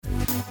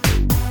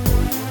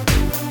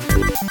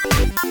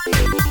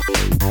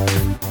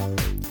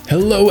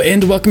Hello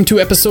and welcome to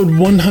episode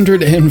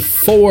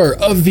 104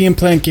 of the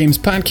Implant Games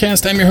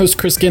podcast. I'm your host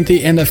Chris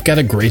Ginthy and I've got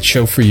a great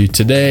show for you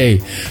today.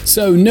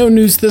 So no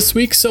news this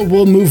week, so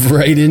we'll move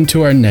right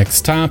into our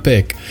next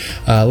topic.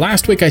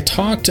 Last week I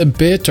talked a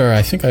bit, or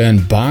I think I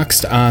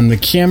unboxed on the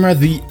camera,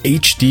 the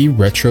HD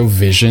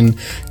RetroVision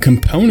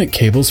component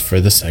cables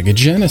for the Sega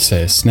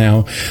Genesis.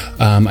 Now,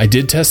 I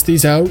did test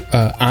these out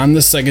on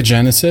the Sega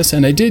Genesis,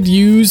 and I did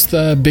use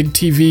the big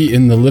TV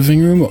in the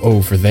living room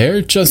over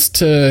there just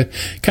to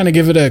kind of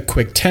give it a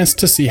quick test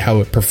to see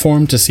how it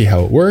performed, to see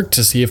how it worked,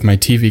 to see if my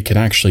TV could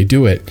actually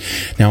do it.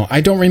 Now,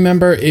 I don't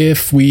remember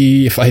if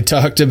I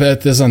talked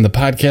about this on the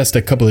podcast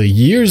a couple of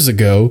years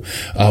ago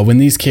when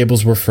these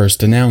cables were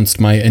first announced.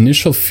 My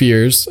initial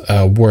fears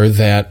were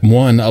that,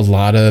 one, a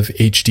lot of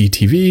HD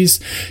TVs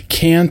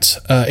can't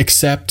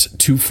accept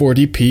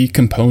 240p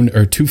component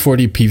or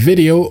 240p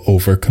video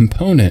over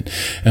component.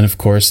 And of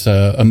course,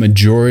 a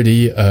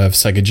majority of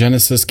Sega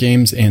Genesis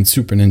games and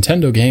Super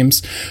Nintendo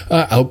games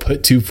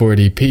output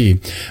 240p.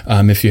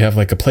 If you have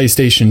like a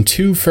PlayStation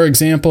 2, for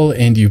example,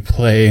 and you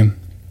play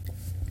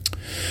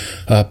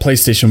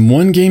PlayStation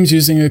 1 games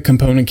using a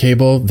component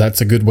cable, that's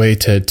a good way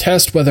to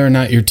test whether or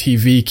not your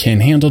TV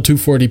can handle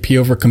 240p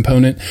over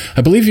component.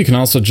 I believe you can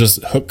also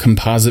just hook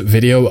composite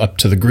video up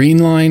to the green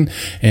line,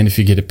 and if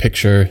you get a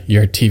picture,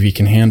 your TV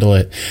can handle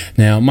it.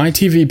 Now, my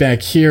TV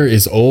back here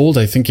is old.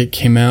 I think it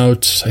came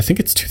out, I think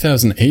it's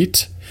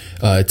 2008.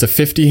 It's a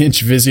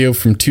 50-inch Vizio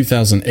from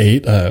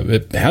 2008.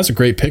 It has a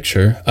great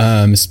picture.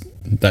 I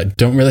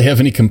don't really have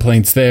any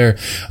complaints there.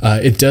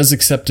 It does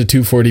accept a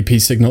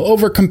 240p signal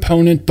over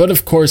component, but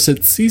of course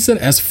it sees it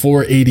as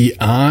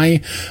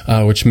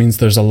 480i, which means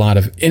there's a lot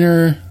of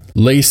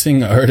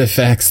interlacing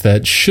artifacts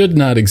that should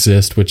not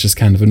exist, which is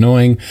kind of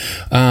annoying,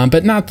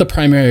 but not the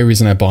primary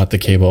reason I bought the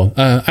cable.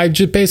 I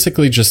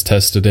basically just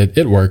tested it.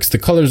 It works. The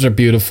colors are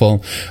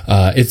beautiful.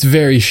 It's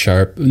very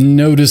sharp,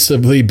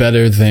 noticeably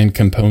better than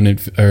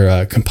component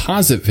or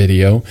composite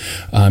video.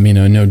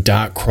 No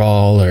dot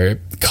crawl or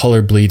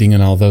color bleeding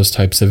and all those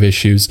types of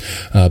issues.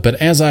 But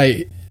as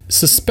I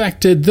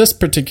suspected, this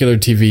particular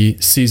TV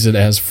sees it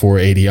as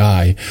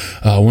 480i.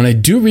 When I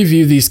do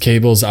review these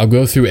cables, I'll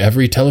go through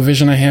every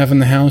television I have in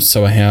the house.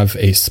 So I have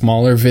a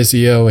smaller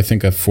Vizio, I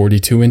think a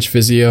 42-inch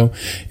Vizio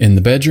in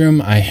the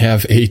bedroom. I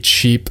have a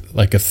cheap,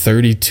 like a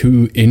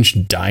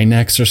 32-inch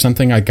Dynex or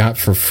something I got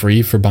for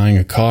free for buying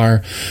a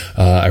car.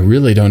 I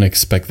really don't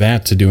expect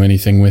that to do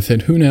anything with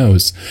it. Who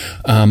knows?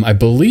 I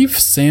believe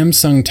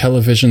Samsung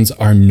televisions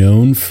are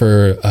known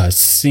for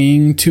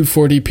seeing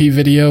 240p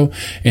video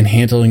and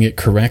handling it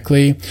correctly.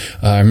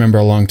 I remember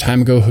a long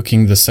time ago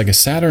hooking the Sega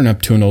Saturn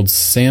up to an old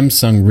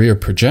Samsung rear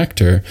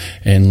projector,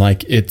 and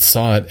it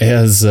saw it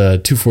as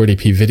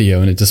 240p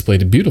video, and it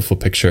displayed a beautiful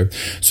picture.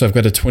 So I've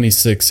got a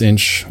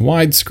 26-inch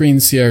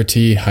widescreen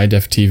CRT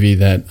high-def TV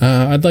that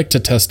I'd like to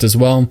test as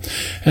well,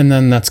 and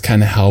then that's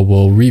kind of how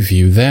we'll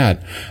review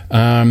that.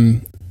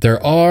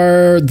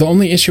 The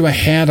only issue I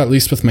had, at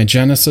least with my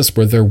Genesis,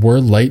 were there were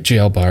light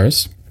jail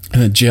bars.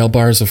 Jail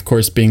bars, of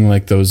course, being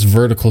like those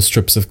vertical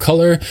strips of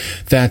color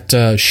that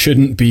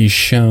shouldn't be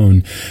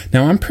shown.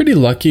 Now, I'm pretty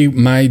lucky.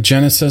 My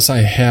Genesis, I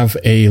have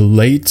a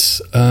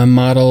late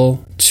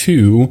model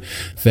 2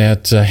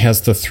 that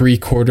has the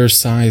 3/4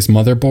 size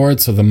motherboard,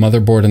 so the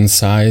motherboard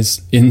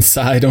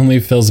inside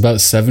only fills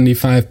about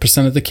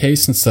 75% of the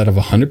case instead of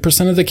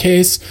 100% of the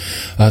case.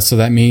 So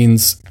that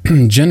means,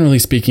 generally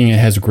speaking, it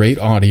has great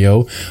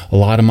audio. A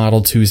lot of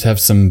Model 2s have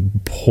some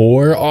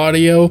poor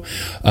audio.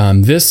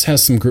 This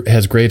has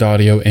great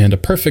audio and a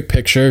perfect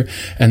picture.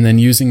 And then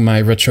using my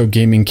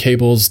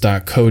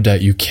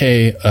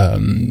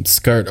RetroGamingCables.co.uk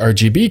SCART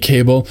RGB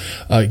cable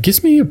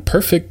gives me a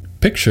perfect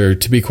picture,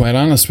 to be quite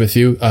honest with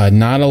you.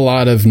 Not a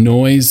lot of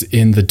noise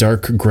in the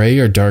dark gray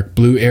or dark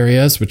blue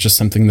areas, which is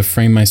something the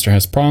FrameMeister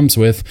has problems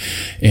with,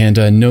 and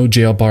no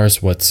jail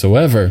bars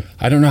whatsoever.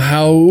 I don't know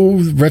how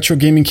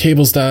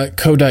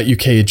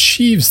RetroGamingCables.co.uk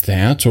achieves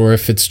that, or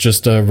if it's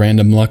just a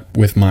random luck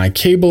with my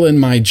cable and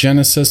my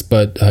Genesis,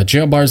 but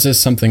jail bars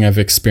is something I've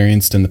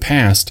experienced in the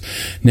past.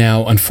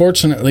 Now,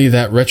 unfortunately,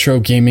 that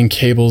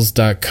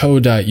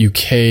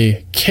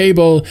RetroGamingCables.co.uk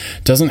cable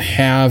doesn't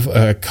have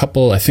a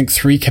couple, I think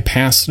 3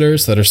 capacitors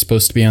that are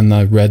supposed to be on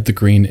the red, the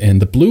green,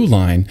 and the blue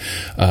line.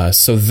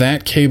 So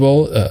that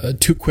cable,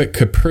 Too Quick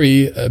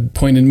Capri,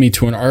 pointed me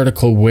to an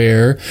article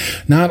where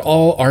not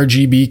all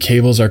RGB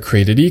cables are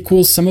created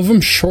equal. Some of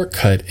them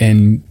shortcut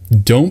and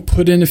don't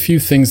put in a few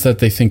things that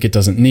they think it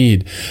doesn't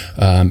need.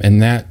 And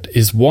that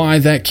is why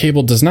that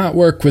cable does not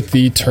work with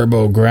the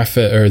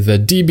TurboGrafx or the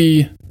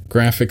DB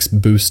Graphics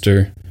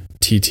Booster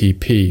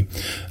TTP.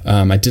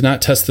 I did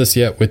not test this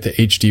yet with the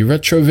HD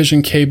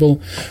RetroVision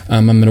cable.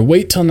 I'm going to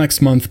wait till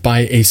next month,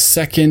 buy a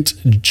second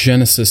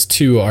Genesis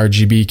 2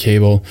 RGB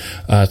cable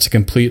to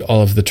complete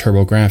all of the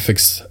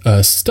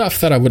TurboGrafx stuff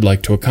that I would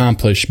like to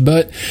accomplish.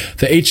 But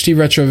the HD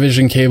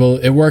RetroVision cable,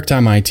 it worked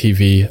on my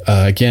TV.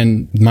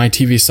 Again, my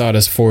TV saw it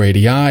as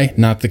 480i,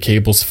 not the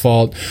cable's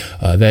fault.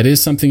 That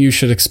is something you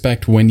should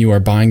expect when you are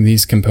buying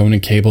these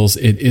component cables.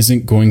 It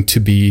isn't going to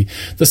be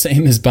the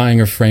same as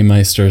buying a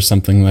FrameMeister or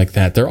something like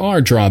that. There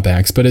are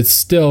drawbacks, but it's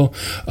still,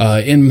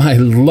 in my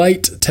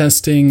light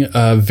testing,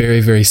 a very,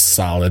 very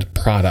solid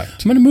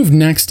product. I'm going to move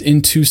next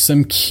into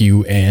some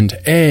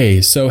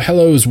Q&A. So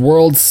Hello's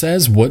World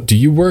says, what do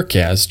you work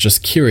as?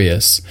 Just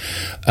curious.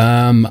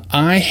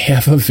 I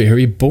have a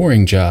very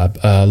boring job.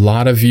 A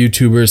lot of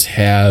YouTubers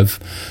have,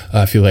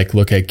 if you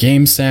look at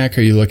GameSack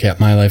or you look at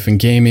My Life in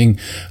Gaming,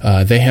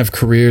 they have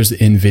careers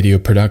in video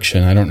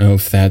production. I don't know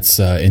if that's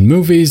in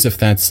movies, if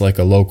that's like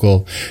a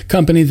local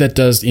company that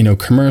does,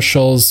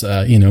 commercials,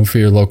 for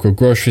your local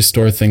grocery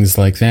store, things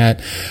like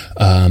that.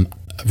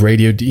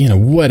 Radio,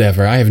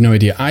 whatever. I have no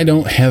idea. I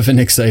don't have an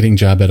exciting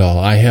job at all.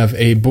 I have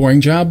a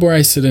boring job where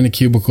I sit in a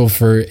cubicle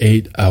for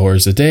 8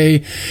 hours a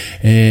day.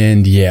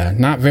 And yeah,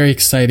 not very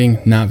exciting,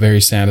 not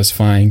very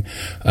satisfying.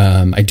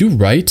 I do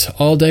write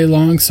all day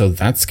long, so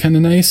that's kind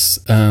of nice.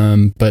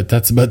 But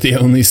that's about the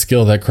only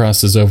skill that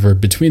crosses over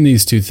between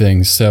these two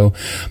things. So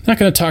I'm not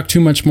going to talk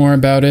too much more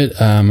about it.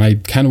 I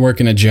kind of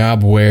work in a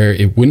job where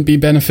it wouldn't be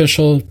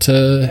beneficial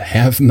to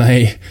have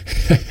the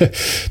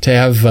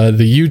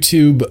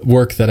YouTube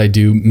work that I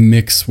do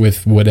mix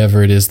with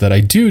whatever it is that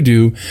I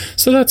do.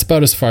 So that's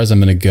about as far as I'm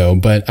going to go.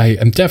 But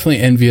I'm definitely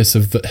envious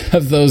of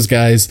those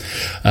guys,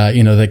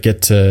 that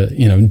get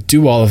to,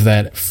 do all of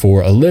that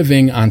for a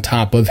living on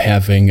top of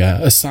having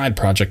a side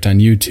project on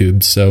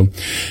YouTube. So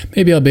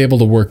maybe I'll be able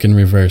to work in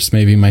reverse.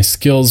 Maybe my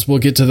skills will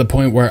get to the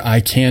point where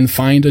I can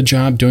find a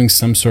job doing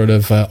some sort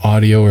of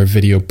audio or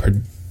video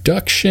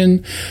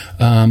production,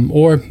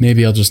 or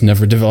maybe I'll just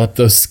never develop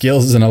those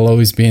skills and I'll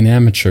always be an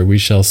amateur. We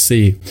shall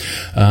see.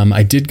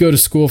 I did go to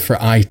school for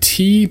IT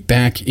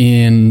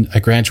I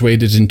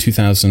graduated in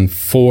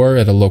 2004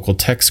 at a local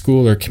tech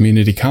school or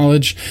community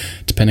college,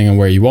 depending on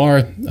where you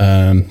are.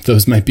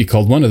 Those might be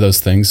called one of those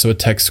things. So a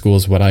tech school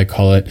is what I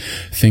call it.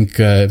 I think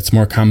it's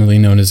more commonly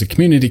known as a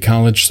community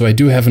college. So I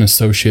do have an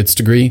associate's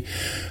degree.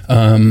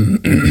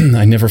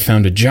 I never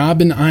found a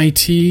job in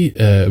IT.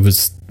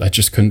 I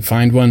just couldn't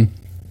find one.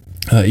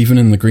 Even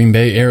in the Green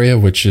Bay area,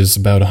 which is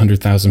about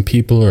 100,000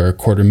 people or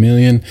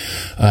 250,000,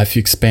 if you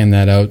expand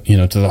that out,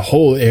 to the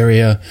whole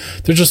area,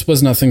 there just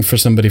was nothing for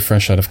somebody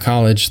fresh out of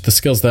college. The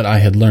skills that I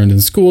had learned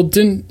in school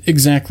didn't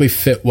exactly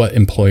fit what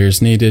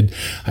employers needed.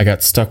 I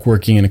got stuck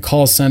working in a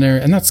call center,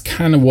 and that's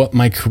kind of what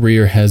my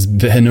career has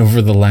been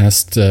over the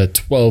last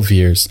 12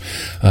 years.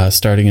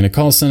 Starting in a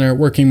call center,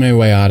 working my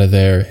way out of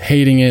there,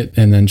 hating it,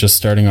 and then just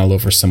starting all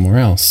over somewhere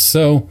else.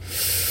 So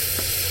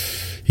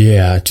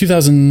yeah,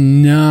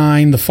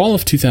 2009, the fall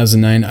of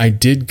 2009, I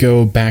did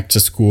go back to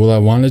school. I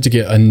wanted to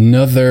get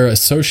another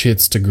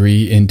associate's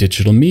degree in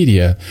digital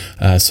media.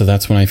 So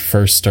that's when I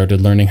first started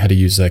learning how to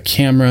use a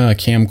camera, a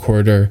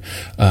camcorder,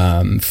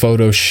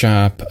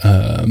 Photoshop,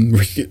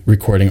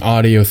 recording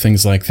audio,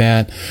 things like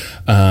that.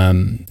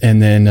 And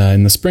then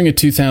in the spring of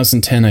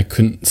 2010, I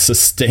couldn't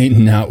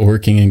sustain not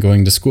working and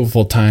going to school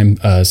full time.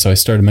 So I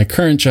started my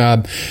current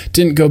job,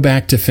 didn't go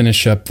back to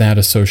finish up that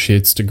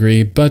associate's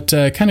degree, but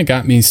kind of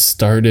got me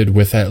started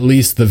with at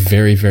least the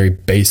very, very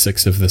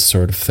basics of this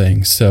sort of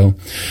thing. So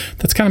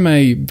that's kind of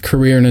my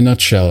career in a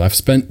nutshell. I've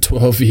spent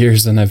 12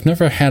 years and I've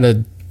never had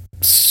a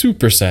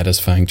super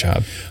satisfying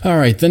job. All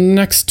right, the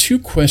next two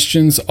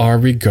questions are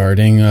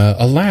regarding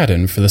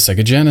Aladdin for the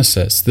Sega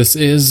Genesis. This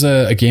is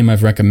a game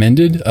I've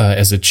recommended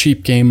as a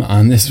cheap game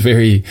on this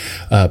very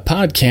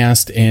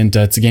podcast, and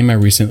it's a game I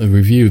recently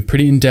reviewed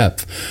pretty in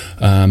depth,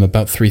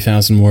 about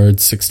 3,000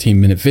 words,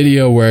 16-minute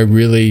video where I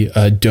really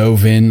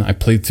dove in. I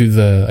beat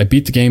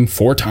the game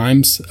 4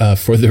 times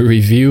for the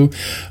review,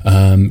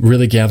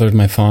 really gathered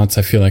my thoughts.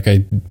 I feel like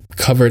I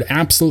covered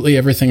absolutely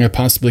everything I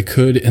possibly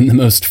could in the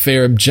most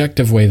fair,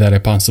 objective way that I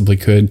possibly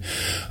could.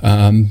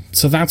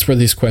 So that's where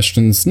these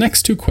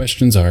next two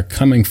questions are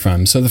coming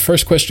from. So the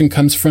first question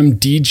comes from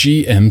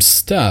DGM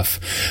Stuff.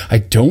 I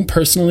don't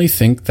personally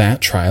think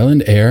that trial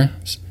and error...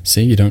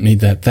 See, you don't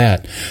need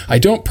that. I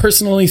don't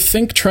personally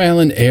think trial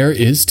and error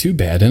is too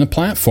bad in a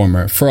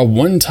platformer. For a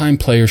one-time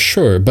player,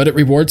 sure, but it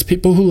rewards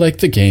people who like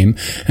the game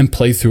and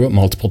play through it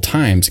multiple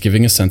times,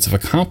 giving a sense of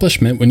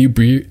accomplishment when you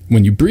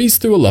breeze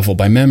through a level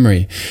by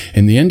memory.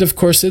 In the end, of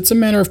course, it's a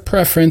matter of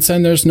preference,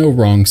 and there's no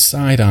wrong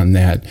side on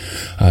that.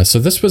 So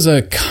this was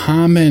a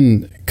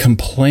common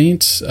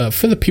complaint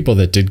for the people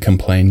that did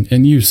complain,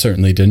 and you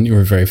certainly didn't. You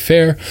were very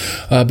fair,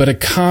 but a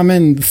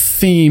common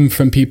theme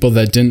from people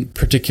that didn't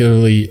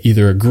particularly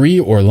either agree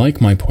or like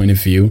my point of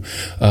view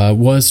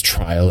was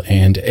trial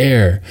and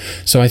error.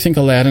 So I think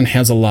Aladdin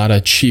has a lot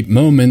of cheap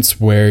moments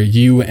where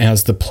you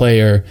as the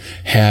player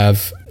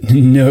have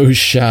no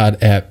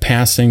shot at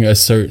passing a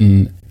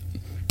certain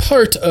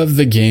part of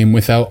the game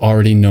without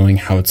already knowing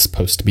how it's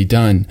supposed to be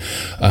done.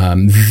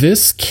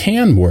 This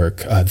can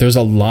work. There's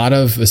a lot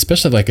of,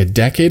 especially like a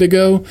decade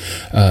ago,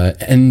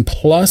 N+,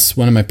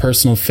 one of my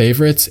personal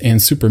favorites,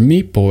 and Super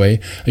Meat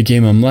Boy, a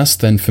game I'm less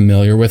than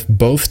familiar with,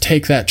 both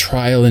take that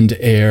trial and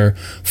error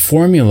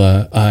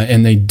formula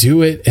and they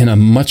do it in a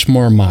much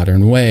more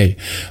modern way.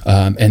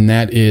 And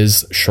that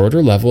is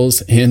shorter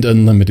levels and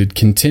unlimited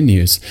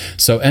continues.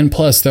 So N+,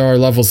 there are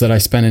levels that I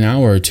spent an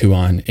hour or two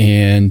on,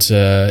 and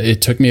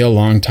it took me a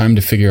long long time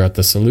to figure out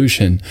the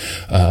solution.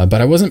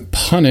 But I wasn't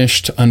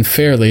punished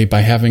unfairly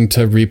by having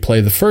to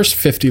replay the first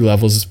 50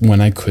 levels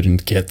when I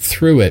couldn't get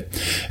through it.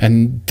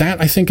 And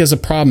that, I think, is a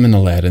problem in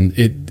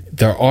Aladdin.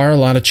 There are a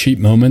lot of cheap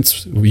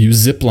moments where you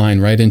zip line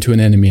right into an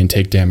enemy and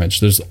take damage.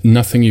 There's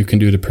nothing you can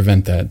do to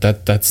prevent that.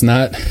 That's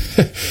not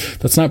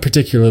that's not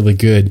particularly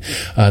good.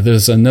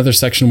 There's another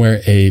section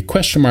where a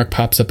question mark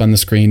pops up on the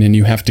screen and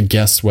you have to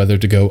guess whether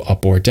to go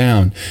up or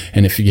down.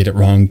 And if you get it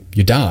wrong,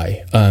 you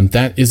die.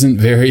 That isn't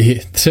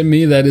to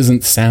me, that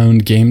isn't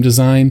sound game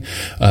design.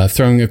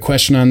 Throwing a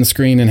question on the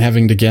screen and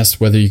having to guess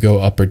whether you go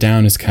up or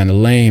down is kind of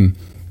lame.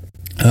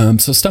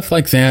 So stuff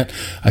like that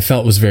I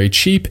felt was very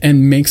cheap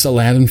and makes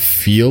Aladdin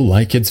feel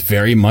like it's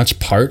very much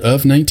part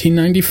of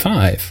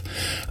 1995.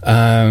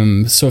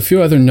 So a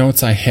few other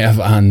notes I have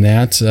on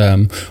that.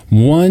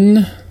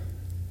 One,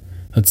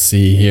 let's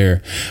see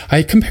here.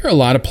 I compare a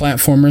lot of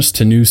platformers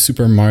to New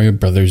Super Mario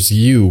Bros.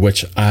 U,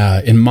 which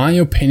in my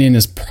opinion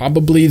is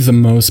probably the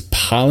most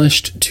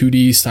polished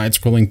 2D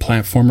side-scrolling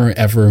platformer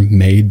ever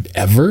made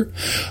ever.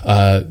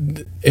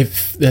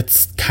 If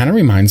that's kind of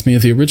reminds me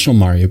of the original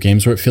Mario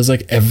games, where it feels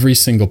like every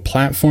single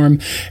platform,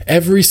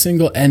 every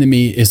single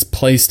enemy is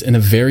placed in a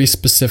very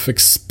specific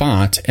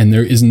spot, and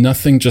there is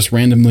nothing just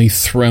randomly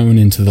thrown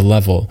into the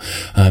level.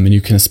 And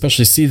you can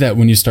especially see that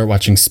when you start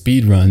watching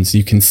speed runs.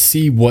 You can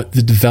see what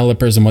the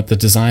developers and what the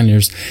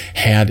designers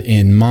had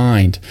in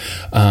mind.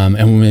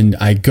 And when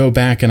I go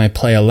back and I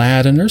play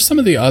Aladdin or some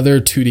of the other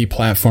 2D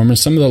platformers,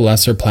 some of the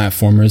lesser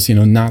platformers,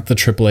 not the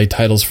AAA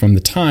titles from the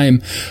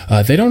time,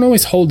 they don't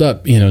always hold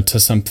up, to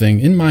something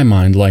in my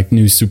mind like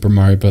New Super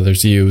Mario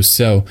Bros. U.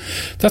 So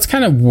that's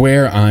kind of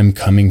where I'm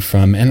coming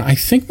from. And I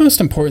think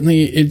most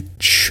importantly, it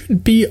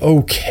should be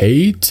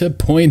okay to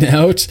point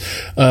out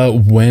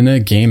when a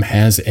game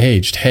has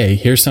aged. Hey,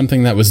 here's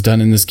something that was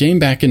done in this game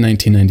back in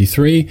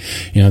 1993.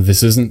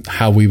 This isn't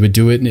how we would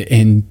do it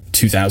in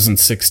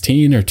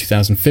 2016 or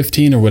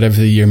 2015 or whatever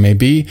the year may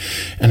be.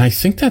 And I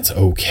think that's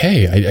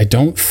okay. I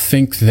don't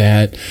think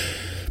that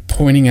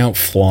pointing out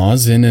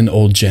flaws in an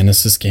old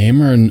Genesis game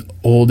or an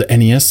old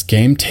NES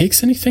game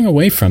takes anything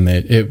away from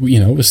it. It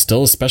was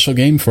still a special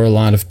game for a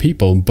lot of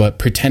people, but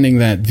pretending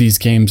that these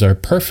games are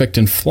perfect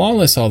and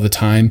flawless all the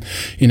time,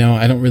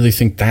 I don't really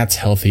think that's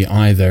healthy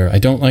either. I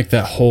don't like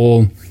that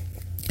whole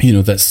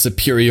that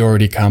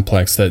superiority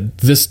complex that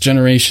this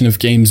generation of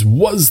games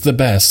was the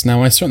best.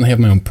 Now, I certainly have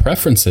my own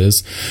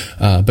preferences,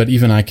 but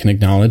even I can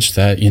acknowledge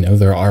that,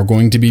 there are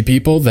going to be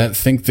people that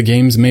think the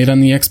games made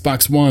on the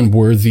Xbox One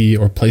or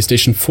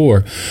PlayStation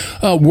 4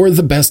 were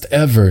the best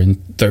ever.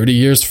 And 30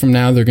 years from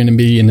now, they're going to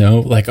be,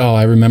 like, oh,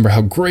 I remember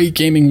how great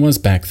gaming was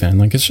back then.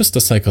 Like, it's just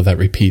a cycle that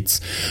repeats.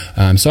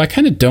 So I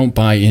kind of don't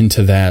buy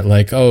into that.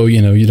 Like, oh,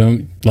 you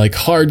don't like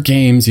hard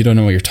games. You don't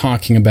know what you're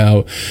talking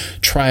about.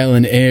 Trial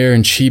and error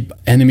and cheap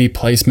enemy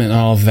placement and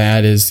all of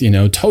that is,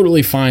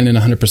 totally fine and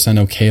 100%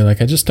 okay.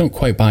 Like, I just don't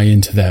quite buy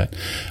into that.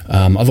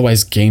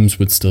 Otherwise, games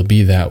would still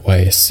be that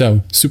way.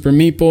 So, Super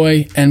Meat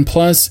Boy, N+,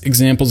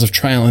 examples of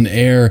trial and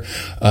error,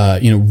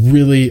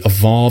 really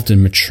evolved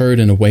and matured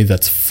in a way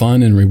that's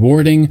fun and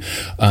rewarding.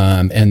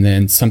 And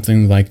then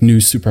something like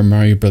New Super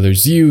Mario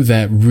Bros. U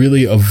that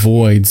really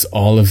avoids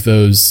some of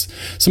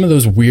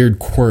those weird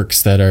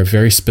quirks that are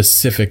very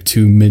specific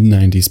to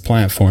mid-90s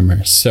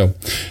platformers. So,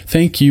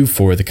 thank you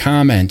for the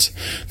comment.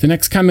 The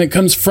next comment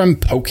comes from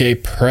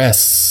Poke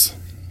Press.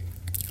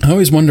 I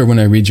always wonder when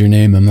I read your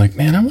name, I'm like,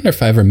 man, I wonder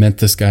if I ever met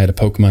this guy at a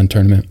Pokemon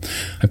tournament.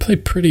 I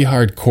played pretty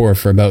hardcore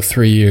for about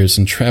 3 years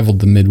and traveled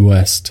the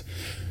Midwest.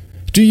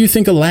 Do you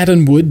think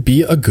Aladdin would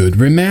be a good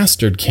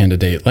remastered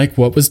candidate, like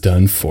what was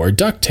done for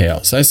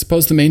DuckTales? I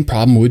suppose the main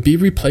problem would be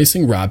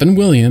replacing Robin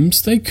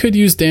Williams. They could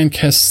use Dan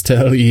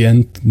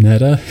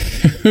Castellaneta,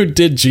 who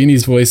did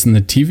Genie's voice in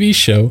the TV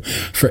show,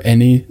 for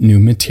any new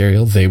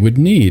material they would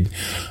need.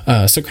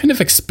 So kind of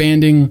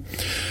expanding.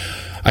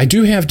 I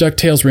do have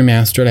DuckTales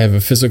Remastered. I have a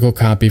physical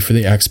copy for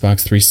the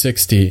Xbox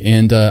 360,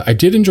 and I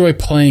did enjoy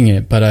playing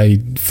it, but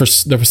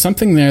there was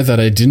something there that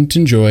I didn't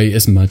enjoy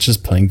as much as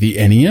playing the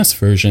NES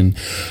version.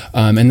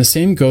 And the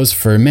same goes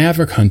for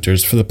Maverick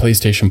Hunters for the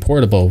PlayStation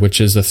Portable,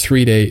 which is a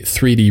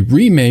 3D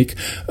remake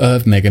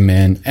of Mega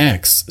Man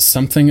X.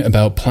 Something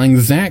about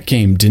playing that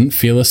game didn't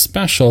feel as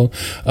special,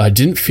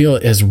 didn't feel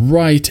as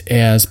right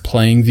as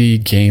playing the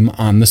game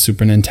on the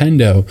Super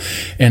Nintendo.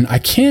 And I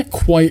can't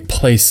quite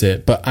place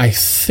it, but I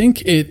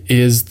think it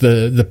is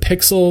the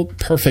pixel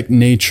perfect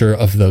nature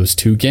of those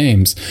two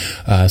games.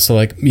 So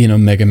like,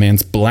 Mega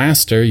Man's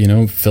blaster,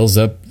 fills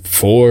up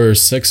 4 or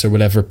 6 or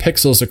whatever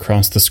pixels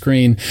across the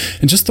screen,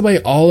 and just the way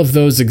all of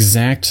those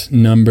exact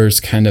numbers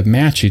kind of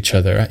match each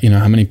other,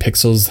 how many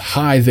pixels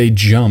high they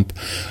jump,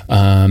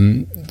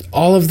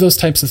 all of those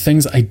types of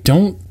things, I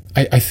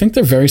think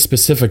they're very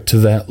specific to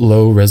that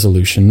low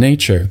resolution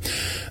nature.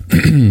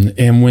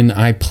 And when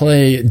I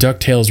play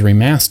DuckTales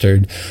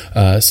Remastered,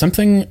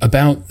 something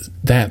about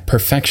that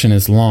perfection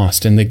is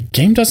lost, and the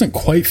game doesn't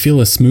quite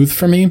feel as smooth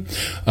for me,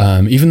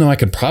 even though I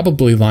could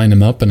probably line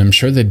them up and I'm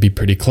sure they'd be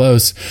pretty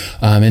close.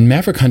 And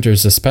Maverick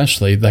Hunters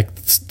especially, like,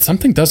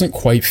 something doesn't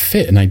quite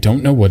fit, and I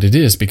don't know what it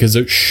is because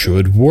it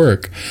should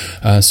work.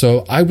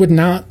 So I would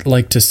not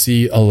like to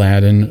see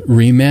Aladdin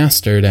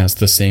remastered as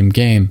the same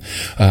game.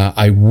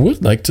 I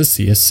would like to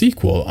see a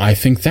sequel. I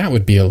think that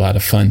would be a lot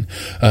of fun.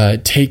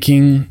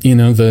 Taking,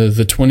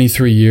 the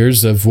 23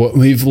 years of what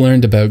we've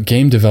learned about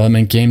game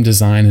development, game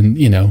design, and,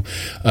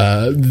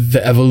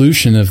 the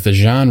evolution of the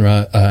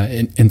genre,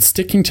 and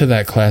sticking to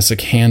that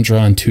classic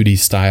hand-drawn 2D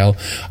style,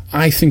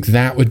 I think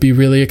that would be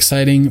really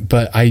exciting,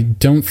 but I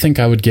don't think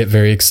I would get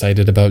very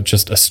excited about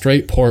just a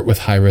straight port with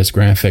high-res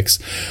graphics.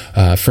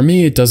 For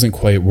me, it doesn't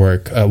quite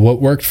work.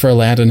 What worked for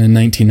Aladdin in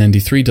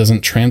 1993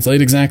 doesn't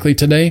translate exactly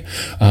today,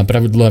 but I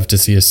would love to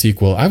see a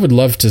sequel. I would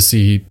love to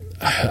see...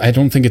 I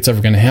don't think it's ever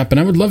going to happen.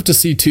 I would love to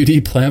see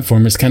 2D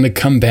platformers kind of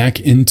come back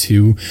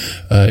into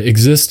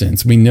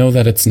existence. We know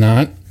that it's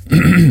not...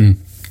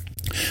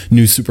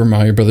 New Super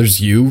Mario Bros.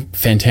 U,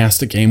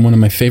 fantastic game, one of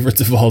my favorites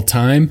of all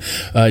time,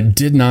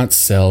 did not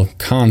sell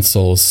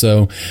consoles.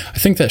 So I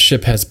think that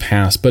ship has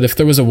passed. But if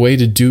there was a way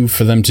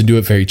for them to do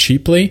it very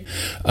cheaply,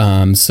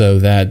 so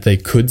that they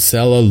could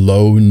sell a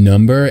low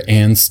number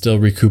and still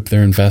recoup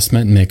their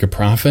investment and make a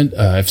profit,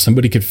 if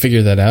somebody could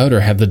figure that out or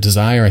have the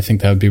desire, I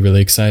think that would be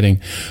really exciting.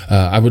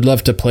 I would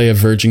love to play a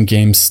Virgin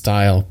Games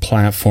style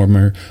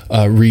platformer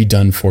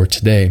redone for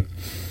today.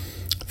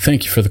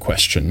 Thank you for the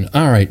question.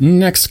 All right,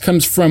 next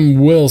comes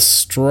from Will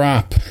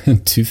Strop,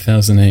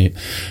 2008.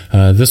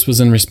 This was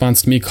in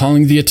response to me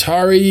calling the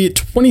Atari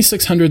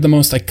 2600 the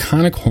most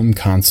iconic home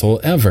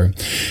console ever.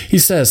 He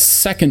says,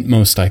 second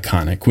most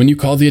iconic. When you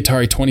call the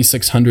Atari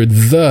 2600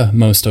 the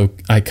most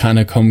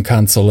iconic home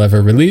console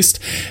ever released,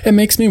 it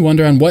makes me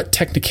wonder on what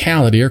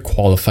technicality or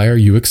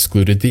qualifier you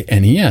excluded the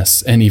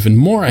NES, an even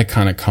more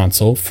iconic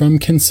console, from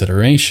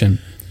consideration.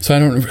 So I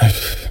don't...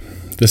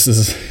 This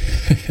is...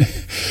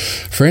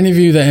 For any of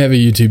you that have a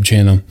YouTube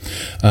channel,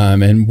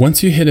 and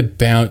once you hit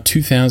about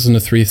 2,000 to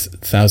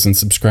 3,000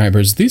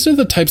 subscribers, these are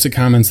the types of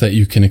comments that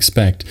you can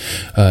expect.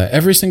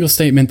 Every single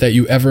statement that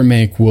you ever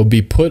make will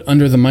be put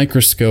under the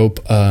microscope,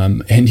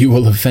 and you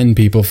will offend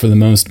people for the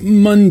most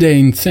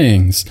mundane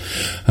things.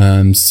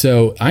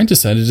 So I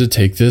decided to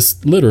take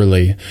this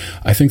literally.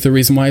 I think the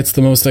reason why it's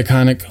the most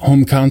iconic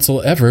home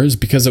console ever is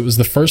because it was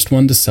the first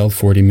one to sell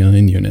 40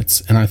 million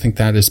units, and I think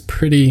that is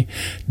pretty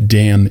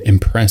damn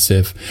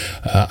impressive.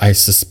 I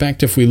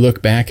suspect if we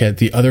look back at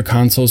the other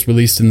consoles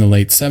released in the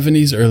late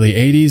 70s, early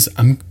 80s,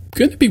 I'm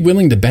going to be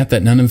willing to bet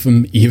that none of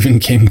them even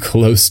came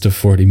close to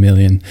 40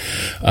 million.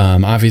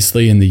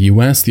 Obviously, in the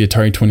US, the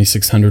Atari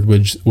 2600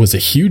 was a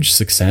huge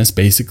success,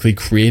 basically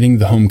creating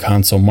the home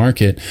console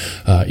market,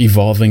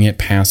 evolving it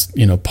past,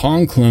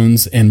 Pong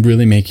clones and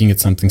really making it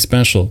something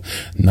special.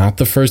 Not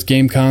the first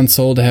game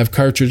console to have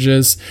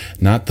cartridges,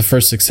 not the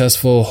first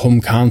successful home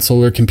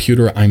console or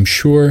computer, I'm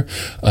sure,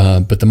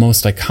 but the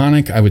most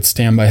iconic. I would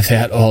stand by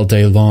that all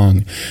day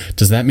long.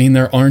 Does that mean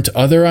there aren't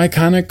other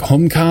iconic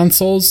home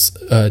consoles?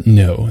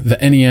 No. The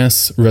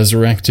NES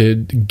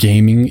resurrected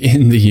gaming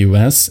in the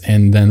US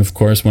and then, of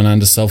course, went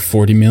on to sell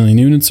 40 million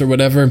units or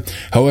whatever,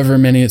 however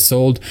many it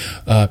sold.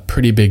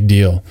 Pretty big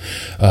deal.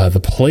 The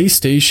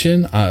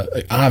PlayStation,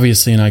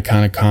 obviously an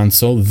iconic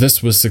console.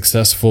 This was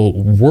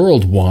successful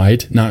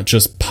worldwide, not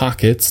just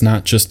pockets,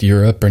 not just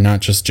Europe or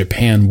not just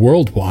Japan,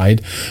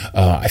 worldwide.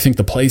 I think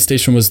the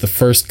PlayStation was the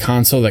first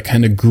console that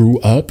kind of grew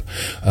up.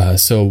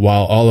 So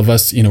while all of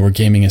us, were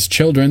gaming as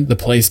children, the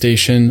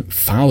PlayStation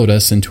followed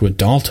us into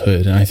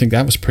adulthood, and I think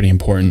that was pretty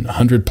important.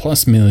 100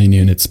 plus million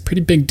units,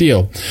 pretty big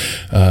deal.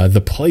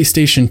 The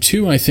PlayStation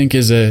 2, I think,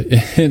 is an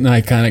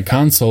iconic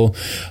console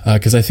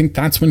because I think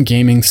that's when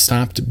gaming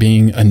stopped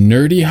being a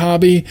nerdy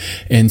hobby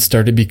and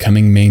started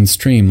becoming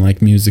mainstream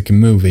like music and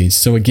movies.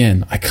 So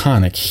again,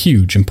 iconic,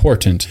 huge,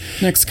 important.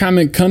 Next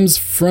comment comes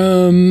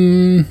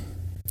from...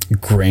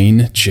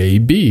 Grain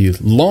JB.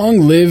 Long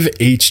live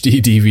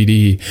HD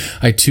DVD.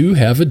 I too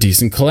have a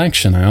decent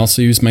collection. I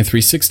also use my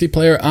 360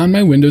 player on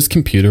my Windows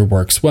computer.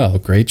 Works well.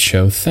 Great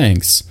show.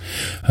 Thanks.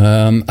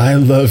 I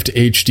loved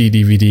HD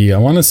DVD. I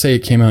want to say it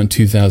came out in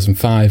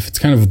 2005. It's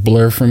kind of a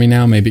blur for me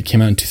now. Maybe it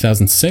came out in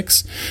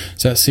 2006.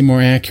 Does that seem more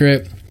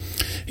accurate?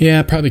 Yeah,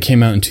 it probably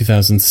came out in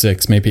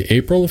 2006, maybe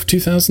April of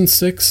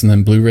 2006, and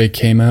then Blu-ray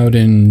came out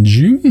in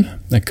June?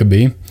 That could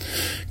be.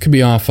 Could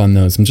be off on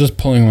those. I'm just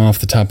pulling them off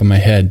the top of my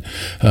head.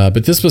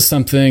 But this was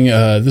something,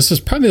 this was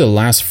probably the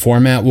last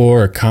format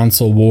war or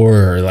console war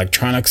or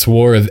electronics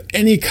war of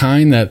any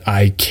kind that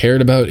I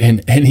cared about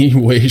in any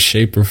way,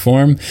 shape, or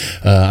form.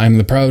 I'm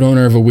the proud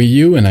owner of a Wii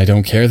U, and I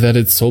don't care that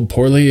it sold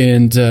poorly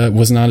and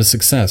was not a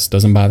success.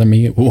 Doesn't bother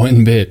me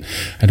one bit.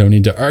 I don't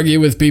need to argue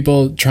with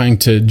people trying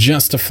to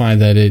justify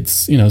that it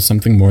it's,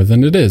 something more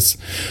than it is.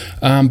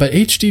 But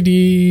HD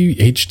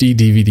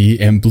DVD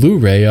and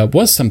Blu-ray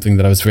was something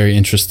that I was very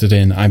interested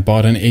in. I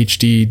bought an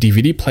HD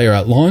DVD player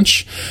at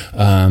launch.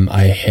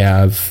 I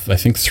have, I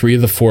think, 3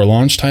 of the 4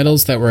 launch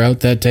titles that were out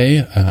that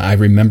day. I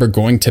remember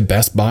going to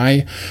Best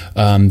Buy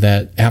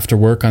that after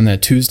work on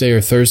that Tuesday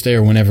or Thursday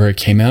or whenever it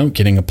came out,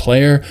 getting a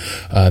player.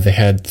 They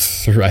had,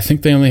 I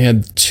think they only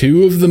had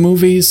 2 of the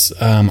movies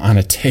on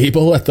a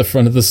table at the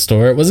front of the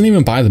store. It wasn't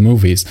even by the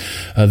movies.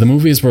 The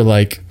movies were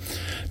like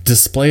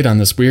displayed on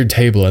this weird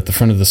table at the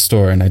front of the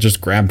store, and I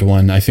just grabbed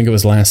one. I think it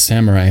was Last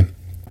Samurai.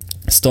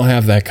 Still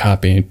have that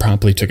copy.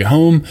 Promptly took it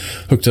home,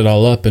 hooked it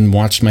all up, and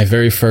watched my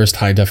very first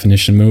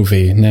high-definition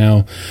movie.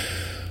 Now,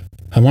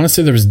 I want to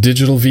say there was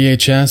digital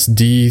VHS,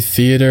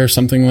 D-Theater,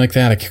 something like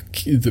that.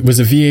 It was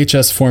a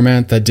VHS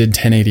format that did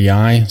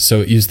 1080i, so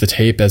it used the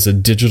tape as a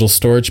digital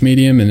storage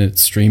medium, and it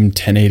streamed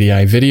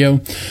 1080i video.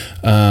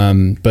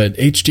 But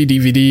HD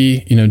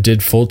DVD,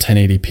 did full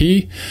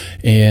 1080p,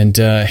 and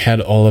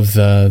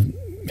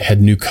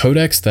had new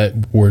codecs that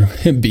were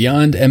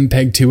beyond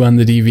MPEG-2 on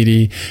the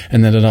DVD,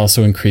 and then it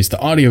also increased the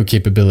audio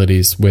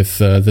capabilities with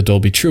the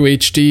Dolby True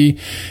HD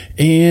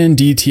and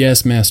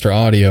DTS Master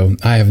Audio.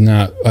 I have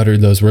not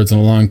uttered those words in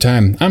a long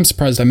time. I'm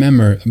surprised I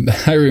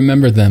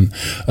remember them.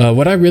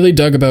 What I really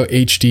dug about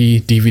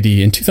HD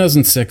DVD, in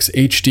 2006,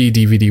 HD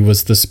DVD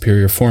was the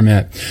superior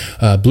format.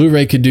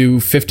 Blu-ray could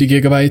do 50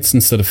 gigabytes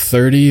instead of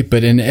 30,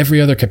 but in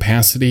every other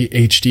capacity,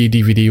 HD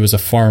DVD was a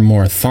far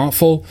more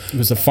thoughtful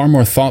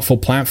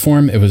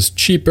platform. It was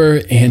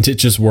cheaper, and it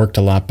just worked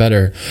a lot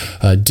better.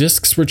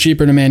 Discs were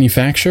cheaper to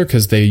manufacture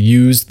because they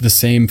used the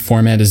same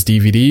format as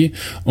DVD,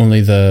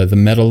 only the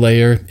metal layer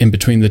in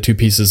between the 2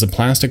 pieces of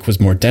plastic was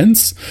more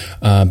dense,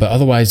 but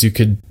otherwise you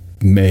could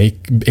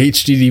make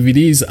HD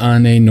DVDs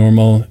on a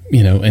normal,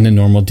 in a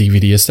normal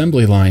DVD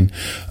assembly line.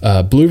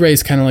 Blu-ray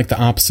is kind of like the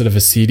opposite of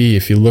a CD.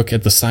 If you look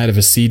at the side of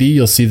a CD,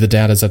 you'll see the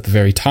data's at the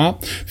very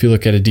top. If you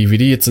look at a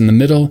DVD, it's in the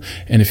middle.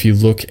 And if you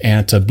look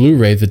at a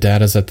Blu-ray, the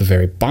data's at the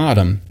very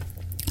bottom.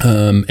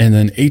 And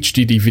then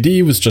HD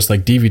DVD was just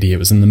like DVD. It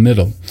was in the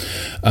middle.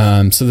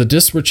 So the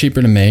discs were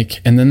cheaper to make,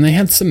 and then they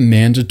had some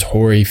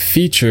mandatory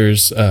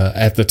features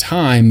at the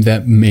time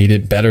that made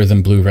it better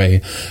than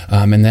Blu-ray,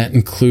 and that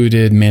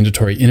included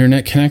mandatory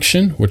internet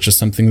connection, which is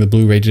something the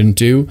Blu-ray didn't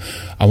do.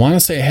 I want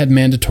to say it had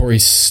mandatory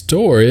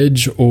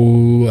storage,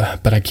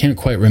 but I can't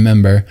quite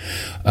remember,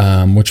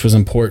 which was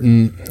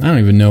important. I don't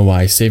even know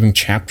why. Saving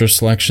chapter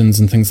selections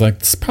and things like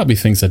this, probably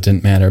things that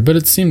didn't matter, but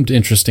it seemed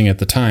interesting at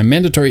the time.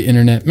 Mandatory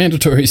internet,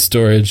 mandatory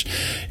storage,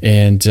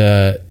 and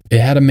it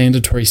had a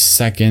mandatory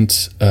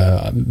second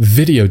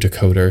video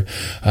decoder,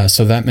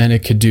 so that meant it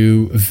could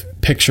do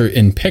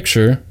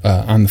picture-in-picture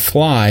on the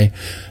fly,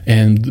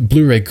 and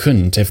Blu-ray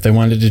couldn't. If they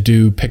wanted to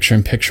do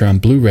picture-in-picture on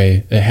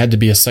Blu-ray, it had to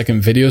be a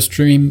second video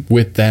stream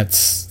with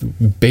that's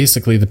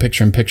basically the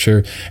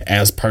picture-in-picture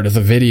as part of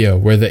the video,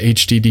 where the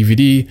HD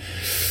DVD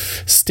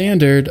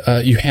standard,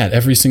 you had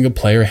every single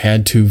player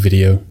had 2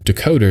 video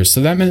decoders. So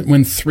that meant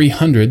when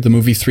the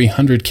movie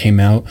 300 came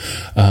out,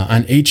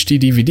 on HD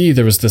DVD,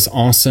 there was this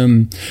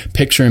awesome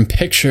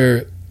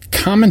picture-in-picture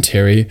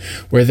commentary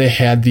where they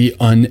had the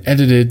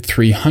unedited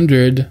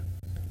 300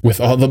 with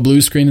all the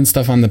blue screen and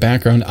stuff on the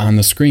background on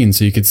the screen,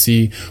 so you could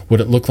see what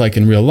it looked like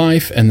in real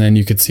life, and then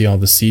you could see all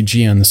the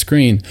CG on the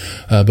screen.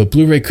 But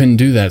Blu-ray couldn't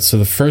do that, so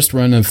the first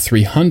run of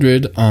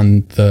 300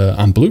 on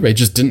Blu-ray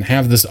just didn't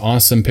have this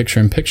awesome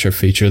picture-in-picture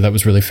feature that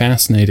was really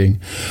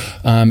fascinating.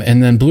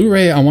 And then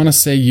Blu-ray, I want to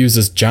say,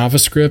 uses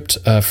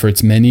JavaScript for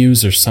its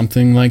menus or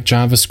something like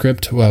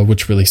JavaScript,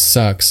 which really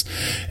sucks.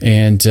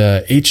 And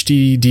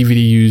HD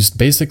DVD used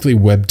basically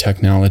web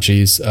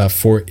technologies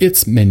for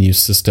its menu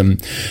system.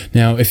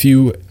 Now, if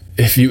you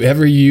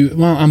ever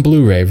on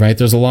Blu-ray, right,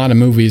 there's a lot of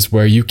movies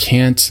where you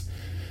can't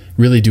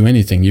really do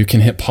anything. You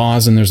can hit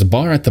pause and there's a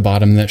bar at the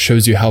bottom that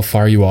shows you how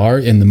far you are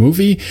in the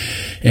movie,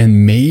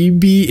 and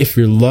maybe, if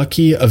you're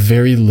lucky, a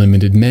very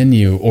limited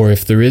menu, or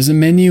if there is a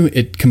menu,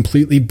 it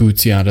completely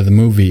boots you out of the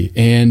movie.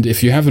 And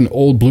if you have an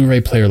old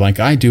Blu-ray player like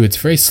I do, it's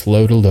very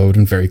slow to load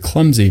and very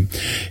clumsy.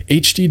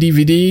 HD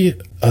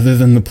DVD, other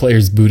than the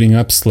players booting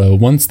up slow,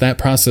 once that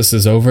process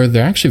is over,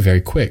 they're actually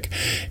very quick.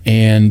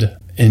 And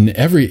in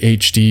every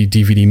HD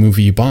DVD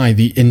movie you buy,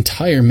 the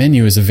entire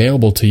menu is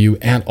available to you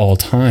at all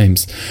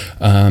times.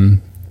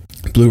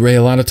 Blu-ray,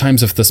 a lot of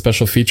times, if the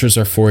special features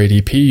are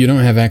 480p, you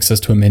don't have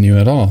access to a menu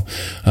at all.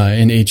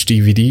 In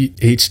HD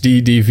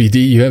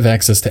DVD, you have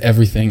access to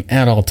everything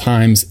at all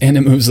times, and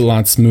it moves a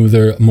lot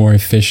smoother, more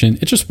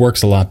efficient. It just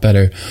works a lot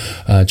better.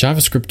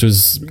 JavaScript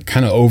was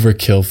kind of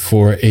overkill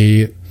for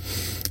a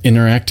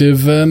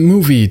interactive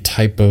movie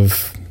type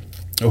of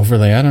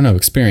overlay, I don't know,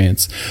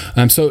 experience.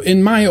 So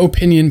in my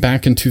opinion,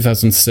 back in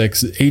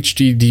 2006,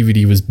 HD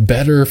DVD was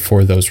better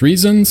for those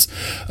reasons.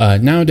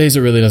 Nowadays,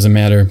 it really doesn't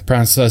matter.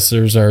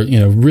 Processors are,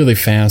 really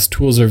fast.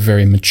 Tools are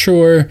very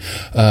mature.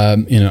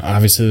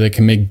 Obviously they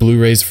can make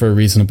Blu-rays for a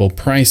reasonable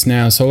price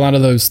now. So a lot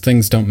of those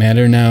things don't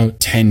matter now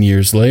 10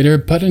 years later.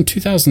 But in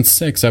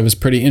 2006, I was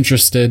pretty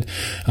interested,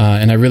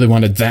 and I really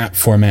wanted that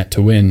format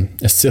to win,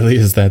 as silly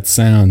as that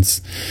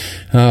sounds.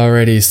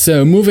 Alrighty,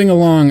 so moving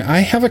along, I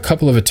have a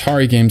couple of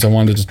Atari games I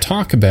wanted to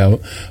talk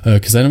about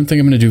because I don't think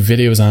I'm going to do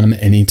videos on them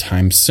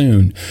anytime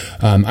soon.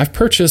 I've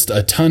purchased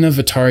a ton of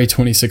Atari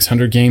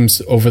 2600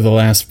 games over the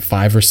last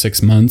 5 or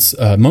 6 months,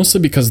 mostly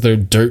because they're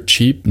dirt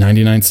cheap,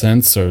 99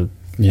 cents, or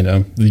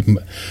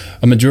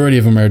a majority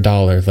of them are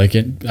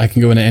 $1. I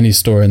can go into any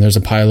store and there's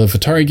a pile of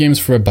Atari games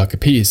for $1 a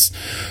piece.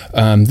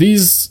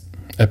 These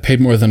I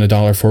paid more than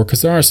 $1 for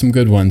because there are some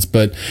good ones,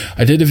 but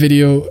I did a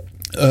video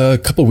a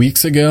couple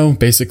weeks ago,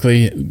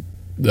 basically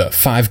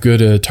 5 good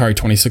Atari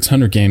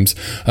 2600 games,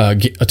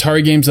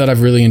 Atari games that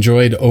I've really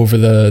enjoyed over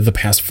the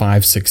past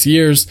 5-6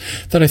 years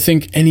that I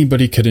think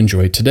anybody could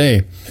enjoy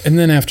today. And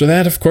then after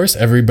that, of course,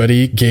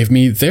 everybody gave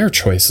me their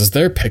choices,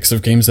 their picks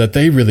of games that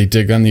they really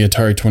dig on the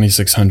Atari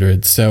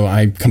 2600. So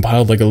I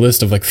compiled a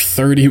list of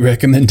 30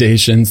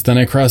 recommendations. Then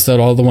I crossed out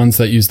all the ones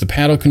that use the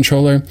paddle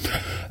controller.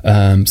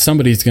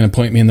 Somebody's going to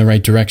point me in the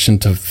right direction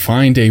to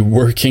find a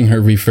working or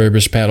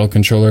refurbished paddle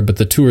controller, but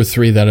the 2 or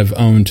 3 that I've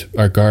owned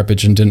are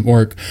garbage and didn't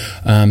work.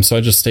 So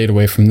I just stayed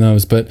away from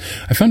those. But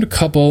I found a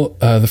couple.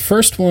 The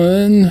first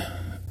one,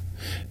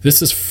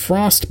 this is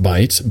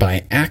Frostbite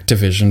by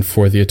Activision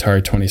for the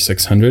Atari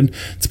 2600.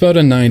 It's about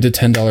a $9 to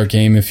 $10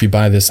 game if you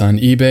buy this on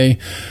eBay.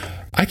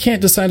 I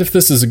can't decide if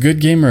this is a good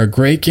game or a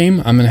great game.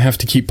 I'm going to have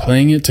to keep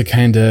playing it to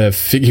kind of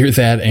figure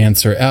that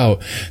answer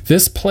out.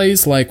 This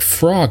plays like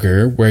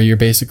Frogger, where you're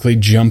basically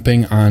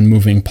jumping on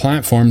moving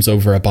platforms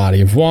over a body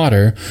of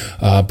water,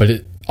 but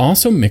it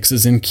also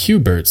mixes in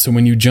Q*bert. So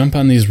when you jump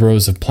on these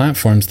rows of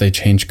platforms, they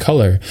change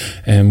color.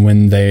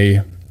 And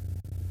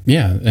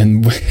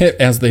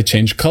as they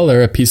change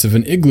color, a piece of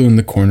an igloo in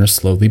the corner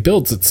slowly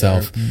builds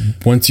itself.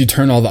 Once you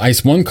turn all the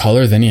ice one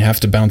color, then you have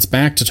to bounce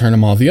back to turn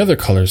them all the other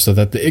colors so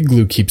that the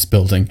igloo keeps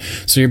building.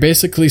 So you're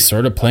basically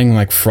sort of playing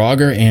like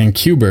Frogger and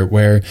Q*bert,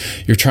 where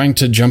you're trying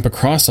to jump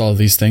across all of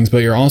these things, but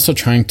you're also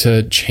trying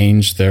to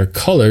change their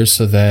colors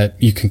so that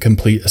you can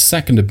complete a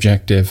second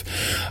objective.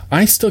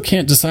 I still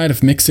can't decide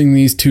if mixing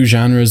these two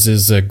genres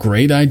is a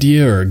great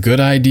idea or a good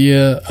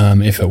idea.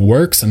 If it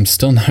works, I'm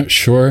still not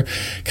sure.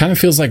 Kind of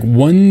feels like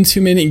one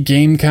too many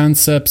game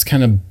concepts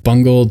kind of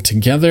bungled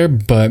together,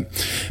 but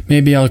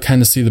maybe I'll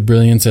kind of see the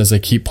brilliance as I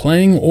keep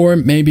playing, or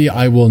maybe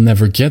I will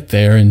never get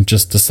there and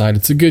just decide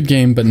it's a good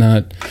game, but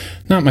not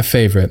my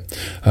favorite.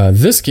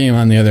 This game,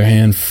 on the other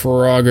hand,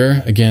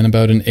 Frogger, again,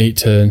 about an $8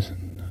 to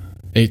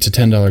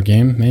 $10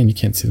 game. Man, you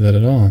can't see that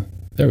at all.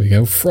 There we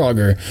go.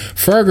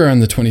 Frogger on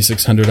the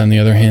 2600, on the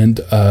other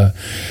hand,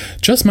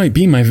 just might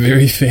be my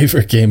very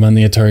favorite game on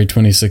the Atari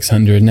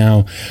 2600.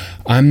 Now,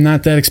 I'm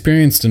not that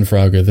experienced in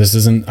Frogger.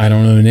 I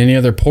don't own any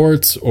other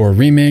ports or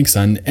remakes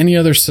on any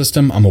other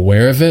system. I'm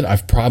aware of it.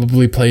 I've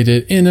probably played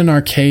it in an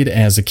arcade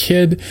as a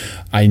kid.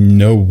 I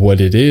know what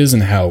it is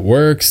and how it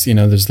works.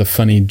 There's the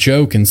funny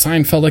joke in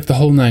Seinfeld, the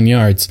whole 9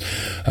 yards.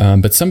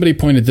 But somebody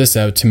pointed this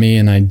out to me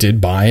and I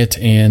did buy it.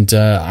 And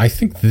I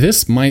think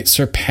this might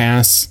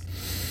surpass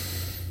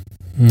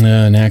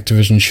an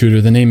Activision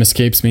shooter. The name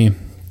escapes me.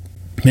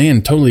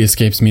 Man, totally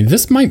escapes me.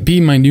 This might be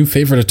my new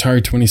favorite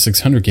Atari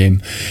 2600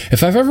 game.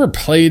 If I've ever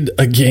played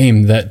a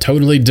game that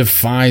totally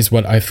defies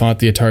what I thought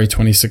the Atari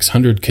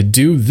 2600 could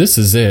do, this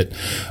is it.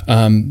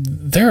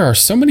 There are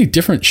so many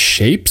different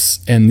shapes,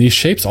 and these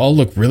shapes all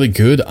look really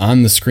good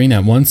on the screen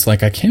at once. I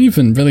can't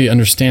even really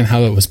understand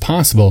how it was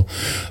possible.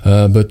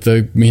 But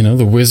the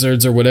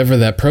wizards or whatever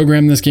that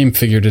programmed this game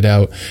figured it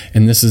out,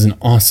 and this is an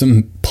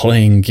awesome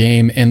playing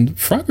game, and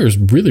Frogger's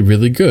really,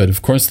 really good.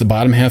 Of course, the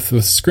bottom half of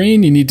the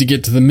screen, you need to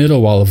get to the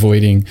middle while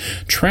avoiding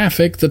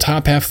traffic. The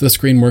top half of the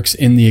screen works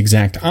in the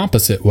exact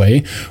opposite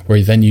way,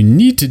 where then you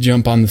need to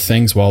jump on the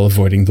things while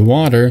avoiding the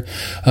water,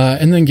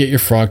 and then get your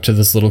frog to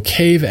this little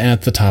cave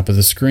at the top of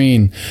the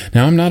screen.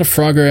 Now, I'm not a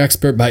Frogger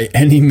expert by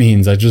any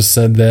means. I just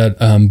said that,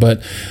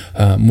 but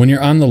when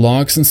you're on the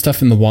logs and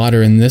stuff in the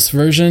water in this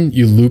version,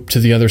 you loop to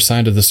the other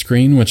side of the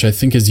screen, which I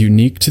think is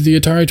unique to the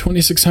Atari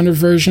 2600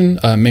 version.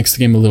 Makes the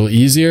game a little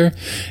easier.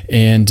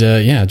 And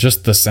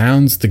just the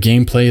sounds, the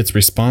gameplay, it's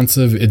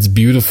responsive, it's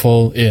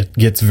beautiful, it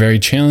gets very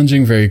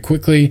challenging very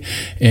quickly,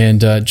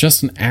 and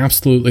just an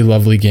absolutely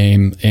lovely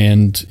game.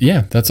 And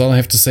yeah, that's all I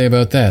have to say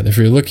about that. If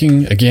you're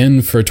looking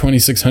again for a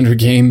 2600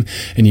 game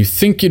and you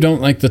think you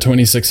don't like the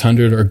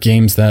 2600 or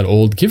games that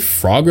old, give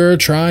Frogger a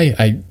try.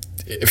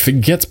 If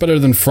it gets better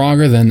than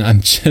Frogger, then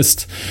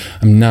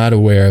I'm not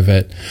aware of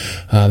it.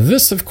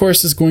 This, of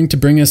course, is going to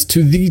bring us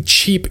to the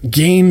cheap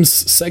games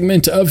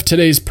segment of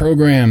today's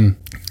program.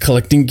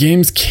 collecting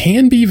games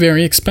can be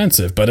very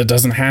expensive, but it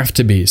doesn't have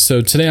to be.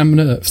 So today on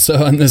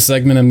this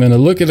segment, I'm going to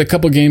look at a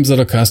couple games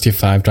that'll cost you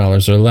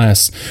 $5 or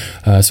less.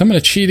 So I'm going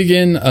to cheat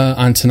again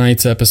on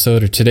tonight's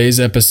episode or today's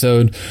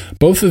episode.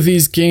 Both of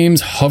these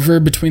games hover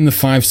between the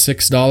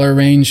 $5-6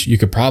 range. You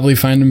could probably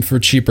find them for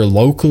cheaper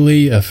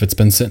locally if it's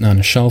been sitting on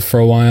a shelf for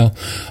a while.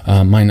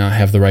 Might not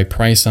have the right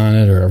price on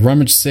it, or a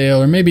rummage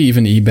sale, or maybe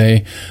even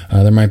eBay.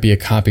 There might be a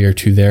copy or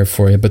two there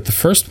for you. But the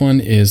first one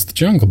is The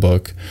Jungle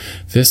Book.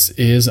 This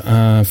is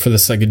for the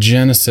Sega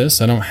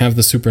Genesis. I don't have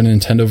the Super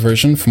Nintendo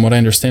version. From what I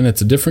understand,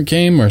 it's a different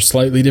game or a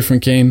slightly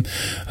different game.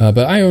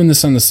 But I own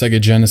this on the Sega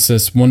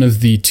Genesis, one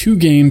of the two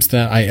games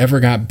that I ever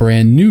got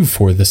brand new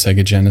for the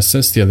Sega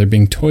Genesis, the other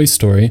being Toy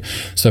Story.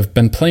 So I've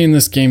been playing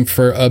this game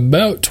for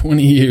about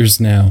 20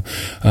 years now.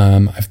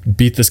 I've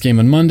beat this game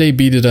on Monday,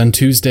 beat it on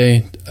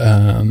Tuesday.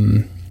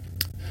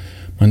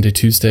 Monday,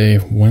 Tuesday,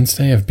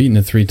 Wednesday. I've beaten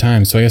it 3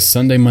 times. So I guess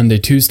Sunday, Monday,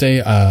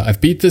 Tuesday.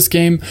 I've beat this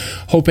game,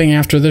 hoping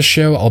after this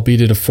show I'll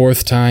beat it a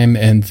 4th time,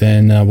 and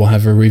then we'll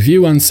have a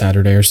review on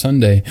Saturday or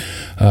Sunday.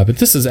 But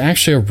this is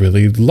actually a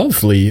really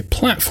lovely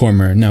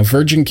platformer. Now,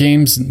 Virgin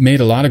Games made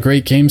a lot of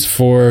great games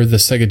for the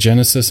Sega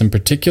Genesis in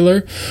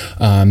particular.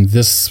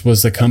 This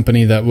was a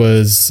company that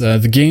was,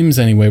 the games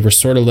anyway, were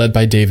sort of led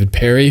by David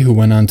Perry, who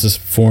went on to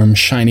form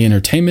Shiny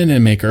Entertainment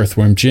and make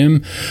Earthworm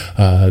Jim.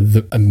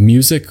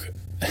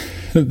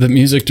 The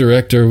music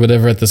director or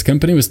whatever at this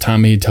company was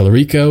Tommy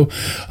Tallarico,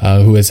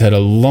 who has had a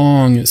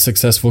long,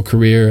 successful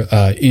career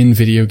in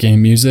video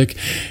game music.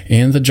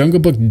 And The Jungle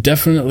Book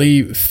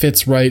definitely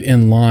fits right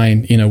in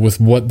line,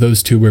 with what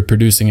those two were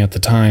producing at the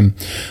time.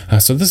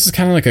 So this is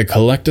kind of like a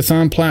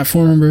collectathon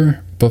platformer.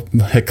 Before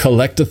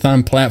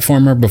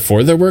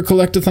there were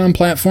collectathon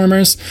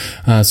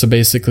platformers. So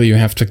basically you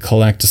have to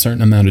collect a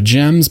certain amount of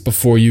gems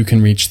before you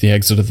can reach the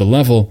exit of the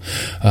level.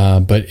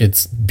 But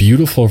it's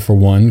beautiful for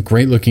one.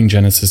 Great looking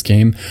Genesis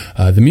game.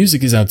 The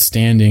music is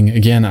outstanding.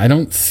 Again, I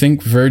don't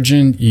think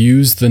Virgin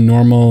used the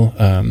normal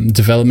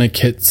development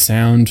kit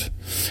sound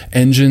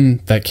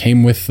engine that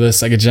came with the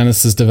Sega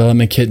Genesis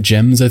development kit.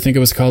 Gems, I think it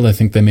was called. I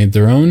think they made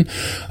their own.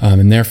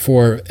 And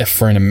therefore,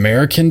 for an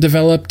American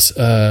developed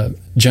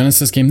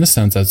Genesis game, this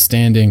sounds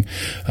outstanding.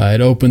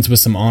 It opens with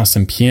some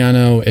awesome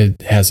piano.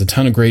 It has a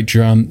ton of great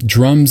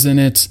drums in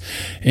it,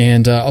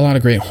 and a lot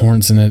of great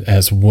horns in it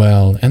as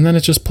well. And then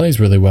it just plays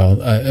really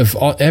well.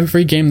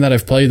 Every game that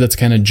I've played that's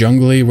kind of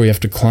jungly, where you have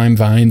to climb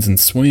vines and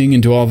swing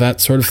and do all that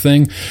sort of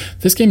thing,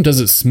 this game does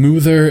it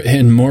smoother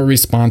and more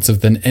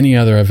responsive than any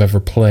other I've ever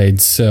played.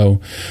 So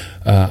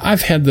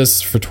I've had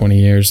this for 20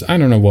 years. I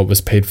don't know what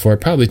was paid for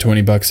it, probably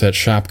 $20 at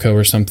Shopko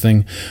or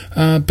something.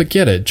 But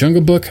get it.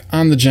 Jungle Book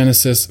on the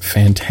Genesis,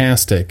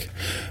 fantastic.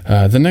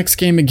 The next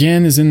game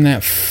again is in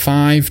that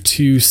 $5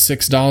 to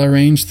 $6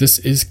 range. This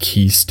is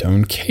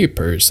Keystone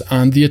Capers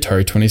on the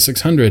Atari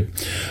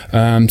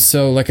 2600.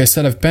 So like I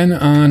said, I've been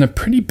on a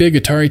pretty big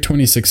Atari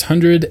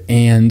 2600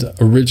 and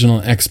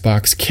original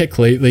Xbox kick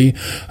lately,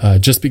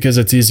 just because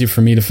it's easy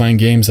for me to find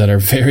games that are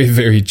very,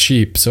 very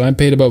cheap. So I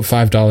paid about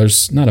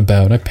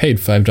 $5, I paid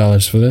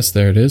 $5 for this.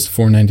 There it is,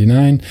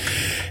 $4.99.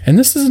 And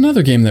this is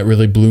another game that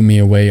really blew me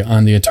away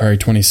on the Atari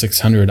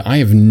 2600. I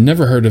have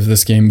never heard of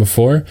this game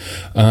before,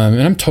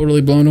 and I'm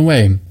totally blown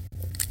away.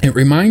 It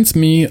reminds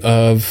me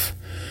of,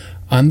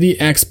 on the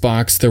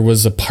Xbox, there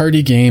was a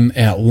party game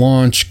at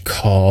launch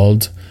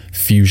called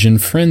Fusion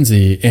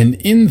Frenzy, and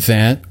in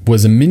that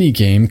was a mini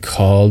game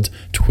called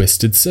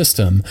Twisted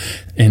System,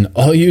 and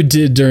all you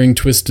did during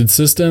Twisted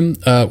System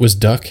was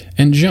duck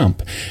and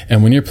jump.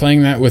 And when you're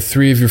playing that with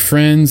 3 of your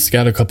friends,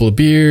 got a couple of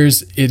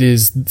beers, it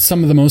is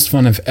some of the most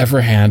fun I've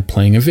ever had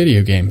playing a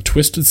video game.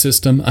 Twisted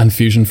System on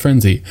Fusion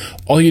Frenzy.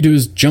 All you do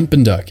is jump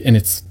and duck, and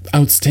it's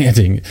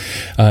outstanding.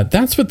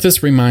 That's what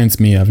this reminds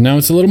me of. Now,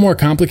 it's a little more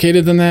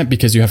complicated than that,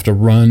 because you have to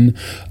run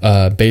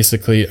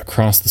basically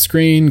across the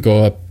screen,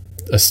 go up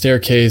a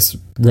staircase,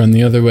 run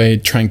the other way,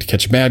 trying to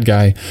catch a bad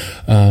guy.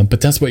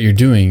 But that's what you're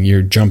doing.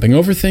 You're jumping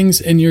over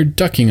things and you're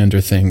ducking under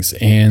things.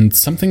 And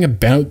something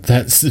about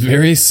that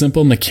very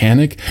simple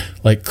mechanic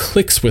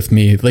clicks with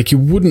me like you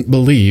wouldn't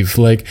believe.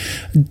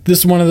 This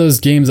is one of those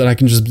games that I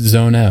can just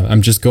zone out.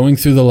 I'm just going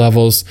through the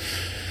levels,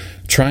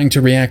 trying to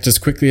react as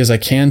quickly as I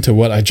can to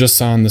what I just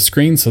saw on the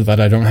screen so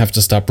that I don't have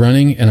to stop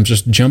running, and I'm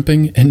just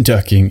jumping and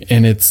ducking,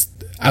 and it's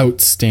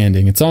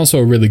outstanding. It's also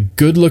a really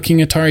good looking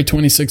Atari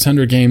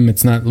 2600 game.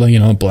 It's not,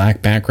 a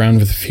black background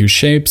with a few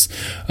shapes.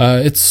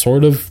 It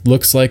sort of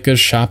looks like a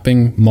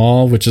shopping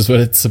mall, which is what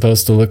it's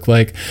supposed to look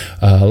like.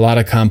 A lot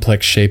of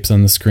complex shapes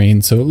on the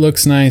screen. So it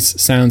looks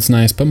nice, sounds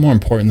nice, but more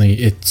importantly,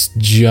 it's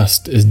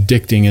just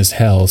addicting as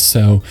hell.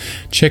 So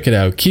check it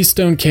out.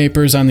 Keystone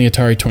Capers on the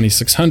Atari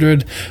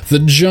 2600, The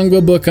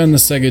Jungle Book on the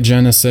Sega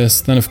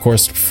Genesis, then of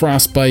course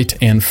Frostbite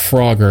and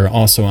Frogger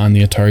also on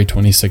the Atari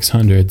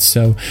 2600.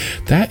 So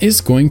that is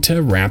going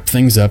to wrap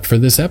things up for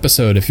this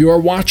episode. If you are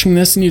watching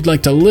this and you'd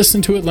like to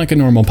listen to it like a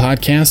normal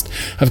podcast,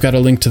 I've got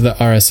a link to the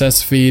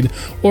RSS feed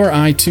or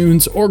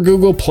iTunes or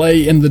Google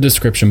Play in the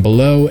description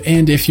below.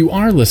 And if you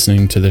are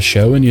listening to the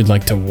show and you'd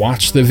like to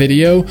watch the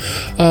video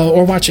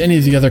or watch any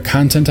of the other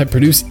content I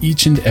produce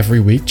each and every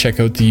week,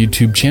 check out the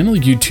YouTube channel,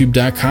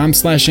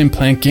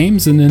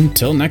 youtube.com/IMPLANTgames. And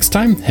until next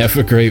time, have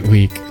a great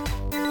week.